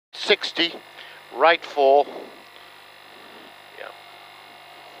60, right 4, yeah,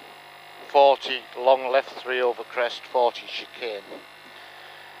 40, long left 3 over crest, 40 chicane.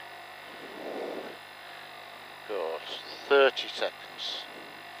 Good, 30 seconds,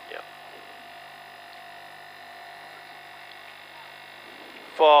 yeah.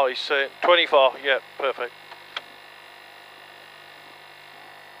 40, 24, yeah, perfect.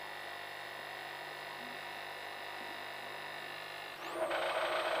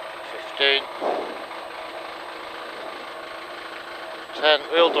 15, 10,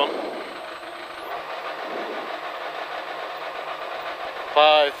 Well done.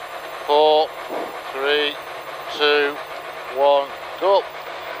 5, 4, 3, 2, 1, go.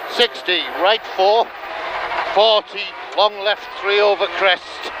 60, right 4, 40, long left 3 over crest,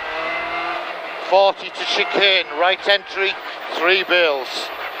 40 to chicane, right entry, 3 bails.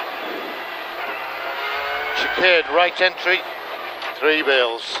 Chicane, right entry, 3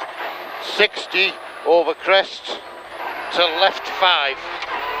 bails. 60 over crest to left 5.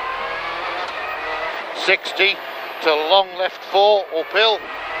 60 to long left 4 uphill.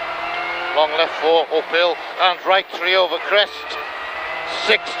 Long left 4 uphill and right 3 over crest.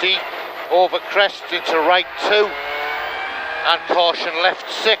 60 over crest into right 2 and caution left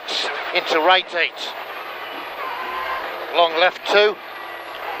 6 into right 8. Long left 2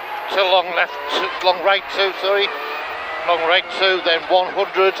 to long left 2, long right 2, sorry. Long right 2, then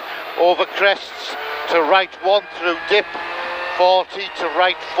 100 over crests to right 1 through dip, 40 to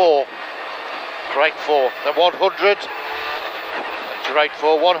right 4. Right 4, then 100 to right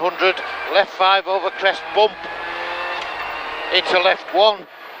 4, 100, left 5 over crest bump into left 1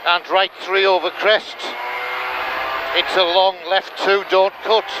 and right 3 over crest into long left 2, don't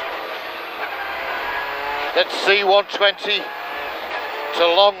cut. Then C120 to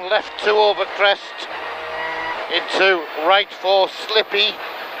long left 2 over crest into right 4 slippy,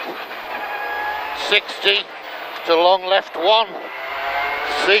 60 to long left 1,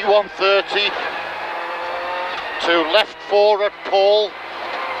 C130 to left 4 at pole,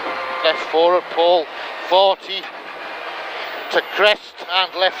 left 4 at pole, 40 to crest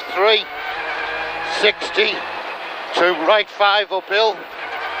and left 3, 60 to right 5 uphill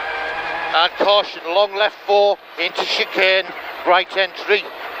and caution long left 4 into chicane, right entry,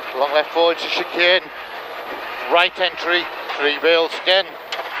 long left 4 into chicane, right entry, 3 bails again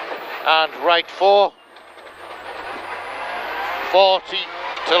and right 4, 40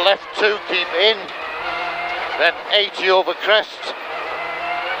 to left 2, keep in, then 80 over crest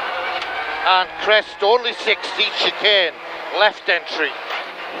and crest only 60, chicane, left entry,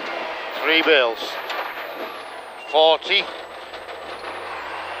 3 bails, 40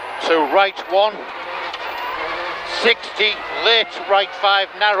 to right 1, 60, late right 5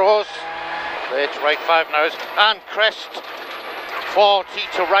 narrows, late right 5 narrows and crest, 40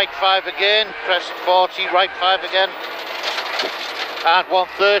 to right 5 again, crest 40, right 5 again and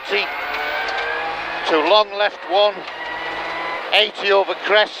 130 to long left 1, 80 over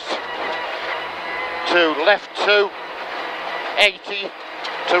crest to left 2, 80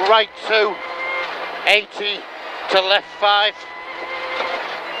 to right 2, 80 to left 5,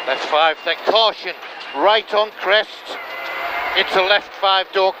 left 5, then caution, right on crest into left 5,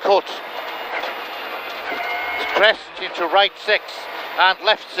 don't cut, crest into right 6 and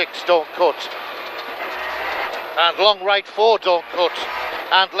left 6, don't cut, and long right 4, don't cut,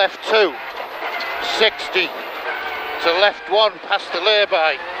 and left 2, 60 to left 1 past the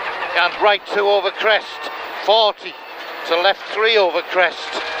lay-by and right 2 over crest, 40 to left 3 over crest,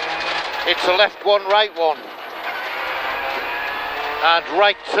 it's a left 1, right 1 and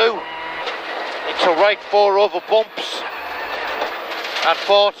right 2 into right 4 over bumps and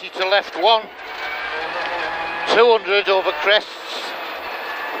 40 to left 1, 200 over crests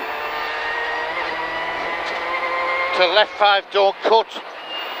to left 5, don't cut,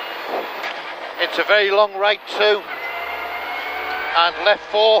 it's a very long right 2 and left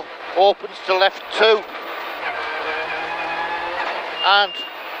 4 opens to left 2 and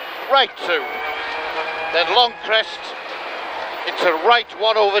right 2, then long crest into right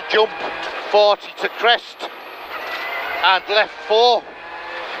 1 over jump, 40 to crest and left 4,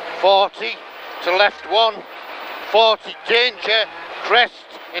 40 to left 1, 40 danger, crest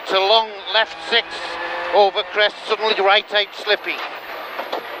into long left 6 over crest, suddenly right 8 slippy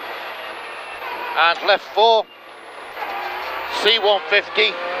and left 4,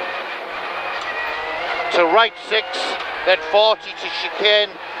 C150 to right 6, then 40 to chicane,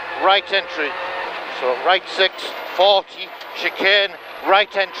 right entry, so right 6, 40, chicane,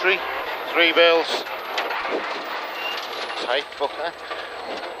 right entry, 3 bails, tight buckler,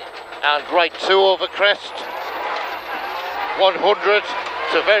 and right 2 over crest, 100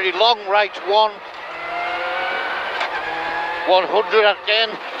 to very long right 1, 100 again,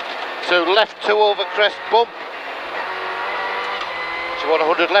 to left 2 over crest bump, to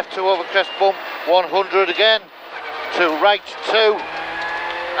 100 left 2 over crest bump, 100 again, to right 2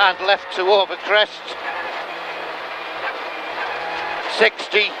 and left 2 over crest,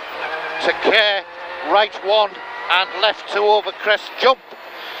 60 to care, right 1 and left 2 over crest jump,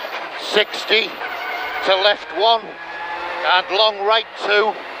 60 to left 1 and long right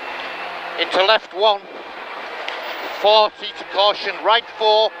 2 into left 1, 40 to caution, right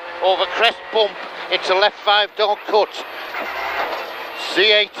 4 over crest bump into left 5, don't cut,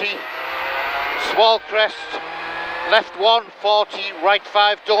 C80, small crest, left 1, 40, right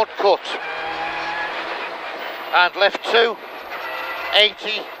 5, don't cut, and left 2,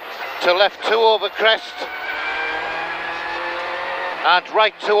 80 to left 2 over crest, and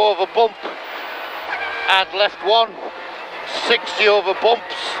right 2 over bump, and left 1, 60 over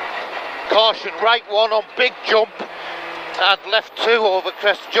bumps, caution right 1 on big jump, and left 2 over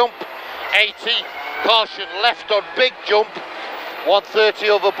crest jump, 80, caution left on big jump, 130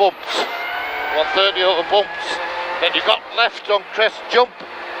 over bumps, 130 over bumps, then you got left on crest jump,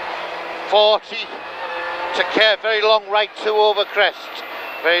 40 to care, very long right 2 over crest,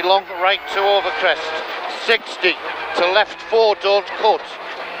 very long right 2 over crest, 60 to left 4, don't cut,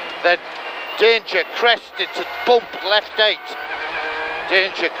 then danger crest into bump left 8,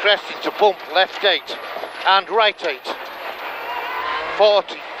 danger crest into bump left 8 and right 8,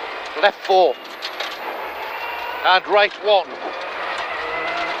 40 left 4 and right 1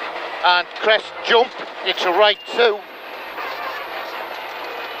 and crest jump into right 2,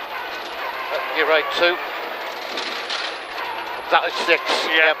 your right 2, that is 6,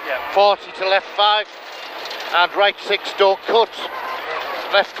 yeah. 40 to left 5 and right 6, don't cut,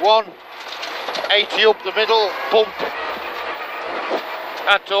 left 1, 80 up the middle, bump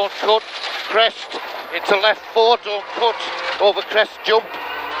and don't cut, crest into left 4, don't cut, over crest jump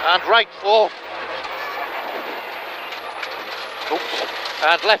and right 4, oops,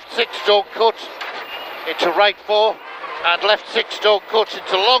 and left 6, don't cut, into right 4 and left 6, don't cut,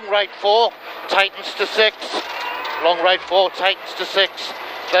 into long right 4, tightens to 6, long right 4, tightens to 6,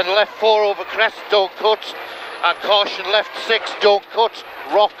 then left 4 over crest, don't cut, and caution left 6, don't cut,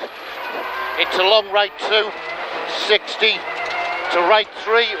 rock, into long right 2, 60 to right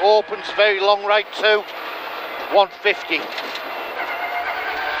 3, opens very long right 2, 150,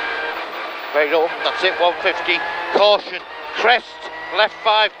 very open, that's it, 150, caution, crest, left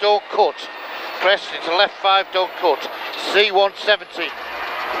 5, don't cut, crest into left 5, don't cut, C170,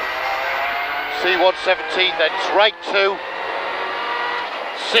 C117, then it's right 2,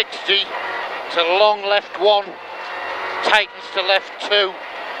 60 to long left 1, tightens to left 2,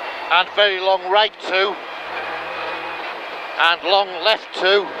 and very long right 2, and long left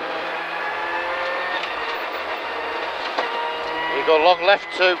 2, you go long left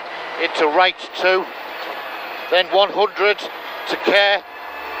 2, into right 2, then 100 to care,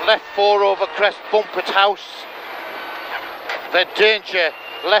 left 4 over crest bump at house, then danger,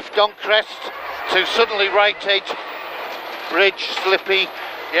 left on crest, to suddenly right 8, bridge, slippy,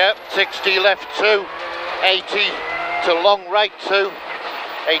 yep, 60 left 2, 80 to long right 2,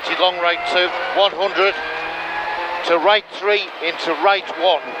 80 long right 2, 100 to right 3 into right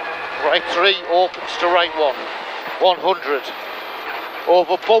 1, right 3 opens to right 1, 100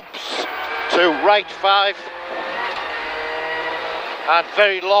 over bumps to right 5 and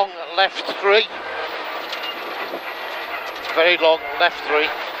very long left 3, very long left 3,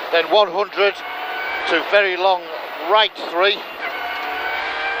 then 100 to very long right 3,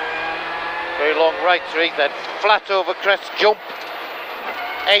 very long right 3, then flat over crest jump,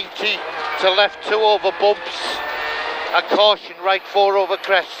 80 to left 2 over bumps, and caution right 4 over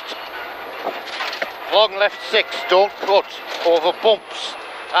crest, long left 6, don't cut, over bumps,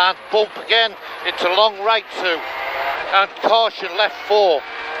 and bump again into long right 2, and caution left 4,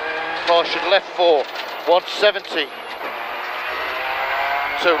 170,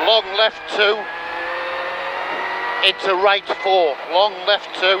 to long left 2, into right 4, long left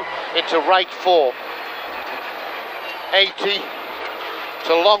 2, into right 4, 80,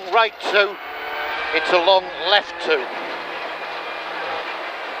 to long right 2, into long left 2,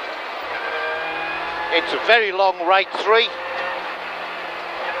 into very long right 3,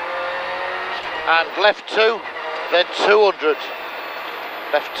 and left 2, then 200,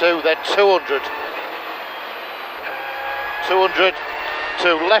 left 2, then 200, 200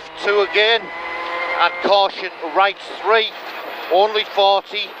 to left 2 again, and caution right 3, only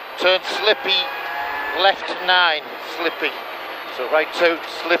 40, turn slippy, left 9, slippy, so right 2,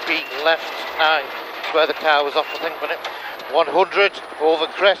 slippy, left 9, that's where the car was off I think, wasn't it? 100 over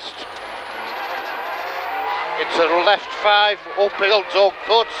crest. Into left 5, uphill, don't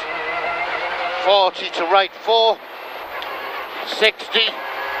cut. 40 to right 4. 60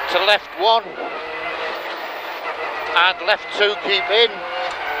 to left 1. And left 2, keep in.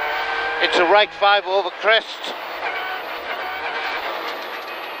 Into right 5 over crest.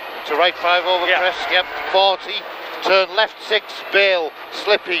 To right 5 over crest, yep. 40. Turn left 6, bail,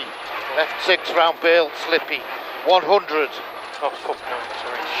 slippy. Left 6 round bail, slippy. 100. Oh, fuck no,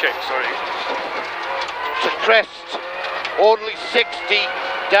 sorry. Shit, sorry. To crest, only 60,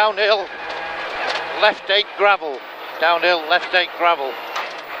 downhill, left 8 gravel. Downhill, left 8 gravel.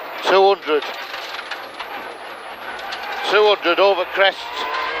 200. 200 over crest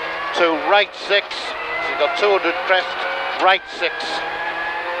to right 6. So you've got 200 crest, right 6.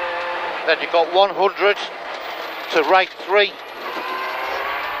 Then you've got 100 to right 3.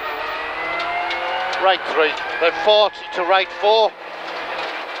 Right 3. Then 40 to right 4.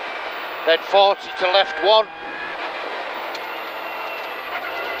 Then 40 to left 1.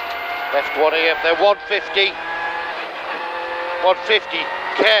 Left 1 here. Then 150. 150.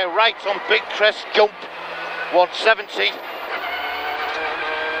 Care right on big crest jump. 170.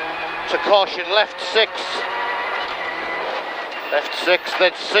 To caution left 6. Left 6.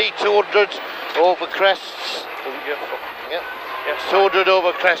 Then C 200 over crests. Yep. Yes, 200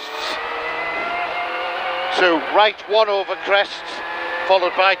 over crests. To right 1 over crests,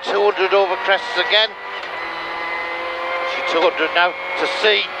 followed by 200 over crests again. 200 now. To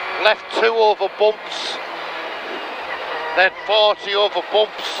C, left 2 over bumps. Then 40 over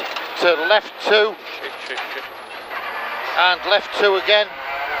bumps to left 2. And left 2 again.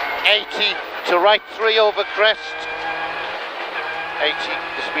 80 to right 3 over crest. 80,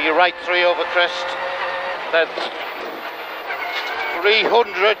 this will be your right 3 over crest. Then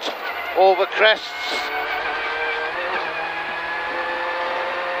 300 over crests.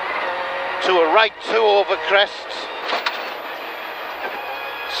 To a right 2 over crest.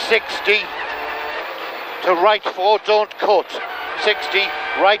 60 to right 4, don't cut. 60,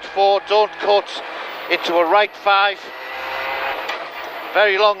 right 4, don't cut. Into a right 5.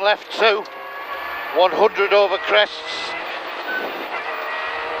 Very long left 2. 100 over crests.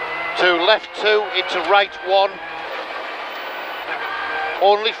 To left 2, into right 1.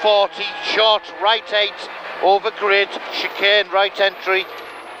 Only 40, short right 8 over grid, chicane right entry.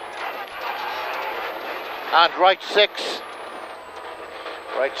 And right 6.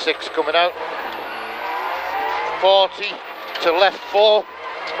 Right 6 coming out. 40 to left 4.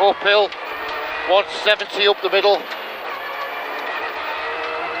 Uphill. 170 up the middle.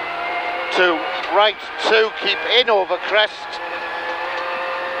 To right 2. Keep in over crest.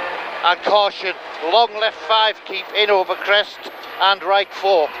 And caution. Long left 5. Keep in over crest. And right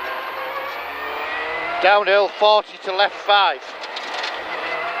 4. Downhill 40 to left 5.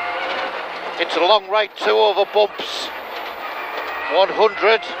 It's a long right 2 over bumps.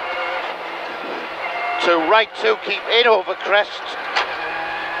 100 to right 2, keep in over crest.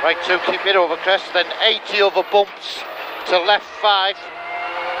 Right 2, keep in over crest. Then 80 over bumps to left 5.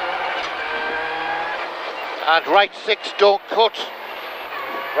 And right 6, don't cut.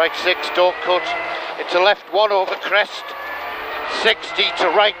 Right 6, don't cut. It's a left 1 over crest. 60 to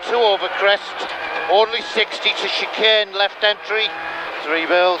right 2 over crest. Only 60 to chicane left entry. 3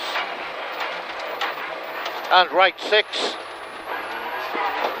 bills. And right 6,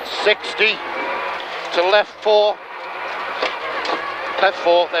 60 to left 4,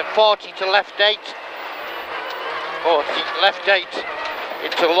 then 40 to left 8, 40 left 8,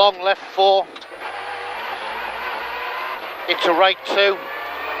 into long left 4, into right 2,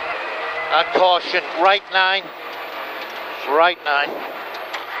 and caution, right 9, right 9,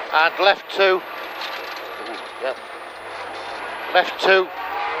 and left 2, yep. left 2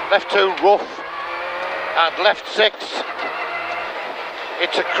 rough, and left 6,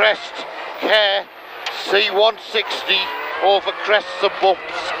 it's a crest, care, C160 over crests and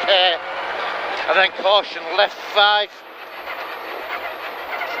bumps, care, and then caution, left 5,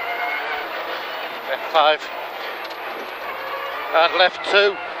 and left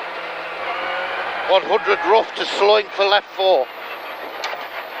 2, 100 rough to slowing for left 4,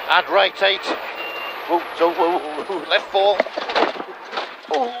 and right 8, left 4,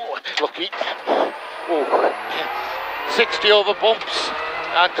 oh, lucky. 60 over bumps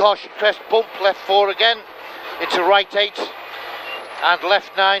and caution crest bump, left 4 again, into right 8 and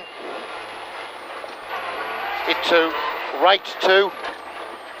left 9, into right 2,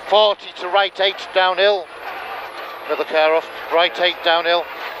 40 to right 8 downhill, another car off, right 8 downhill,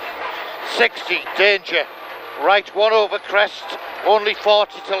 60 danger, right 1 over crest, only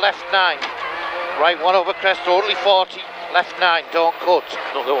 40 to left 9, right 1 over crest, only 40, left 9, don't cut.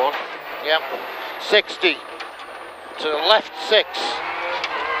 Another one. Yep. 60 to the left 6.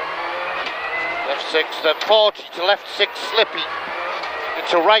 Left 6, then 40 to left 6, slippy.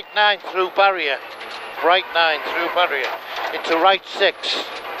 Into right 9 through barrier. Right 9 through barrier. Into right 6.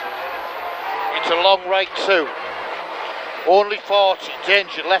 Into long right 2. Only 40,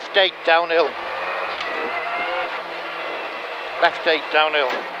 danger, left 8 downhill. Left 8 downhill.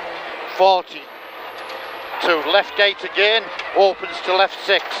 40 to left 8 again, opens to left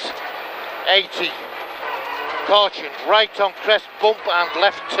 6. 80. Caution, right on crest, bump and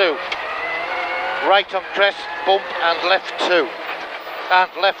left 2. Right on crest, bump and left 2. And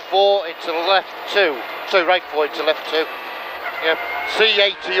left 4 into left 2. So right 4 into left 2. Yep.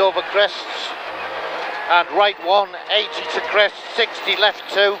 C80 over crests. And right 1, 80 to crest, 60 left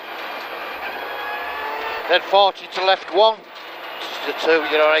 2. Then 40 to left 1. The 2,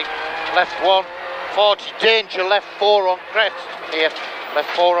 you're alright. Left 1, 40, danger, left 4 on crest. Here, left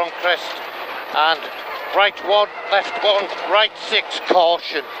 4 on crest. And right 1, left 1, right 6,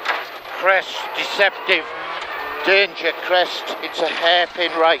 caution. Crest, deceptive. Danger, crest, it's a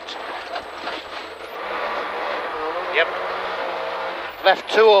hairpin right. Yep. Left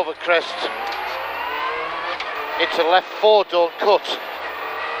 2 over crest. Into left 4, don't cut.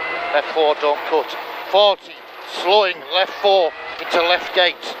 Left 4, don't cut. 40, slowing, left 4, into left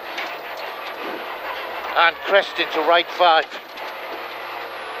 8. And crest into right 5.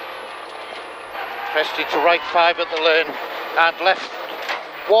 Crest into right 5 at the lane. And left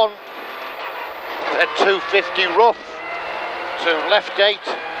 1. Then 250 rough. To left 8.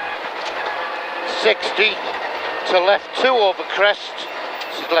 60. To left 2 over crest.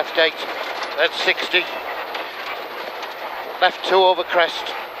 This is left 8. Then 60. Left 2 over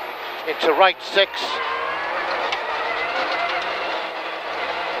crest. Into right 6.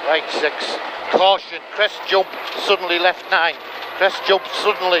 Right 6. Caution, crest jump, suddenly left 9. Crest jump,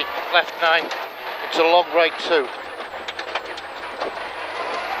 suddenly left 9. Into long right 2.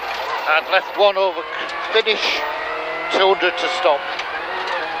 And left 1 over finish. 200 to stop.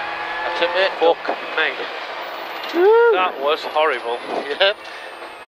 That's it, mate. Fuck me. That was horrible. Yep.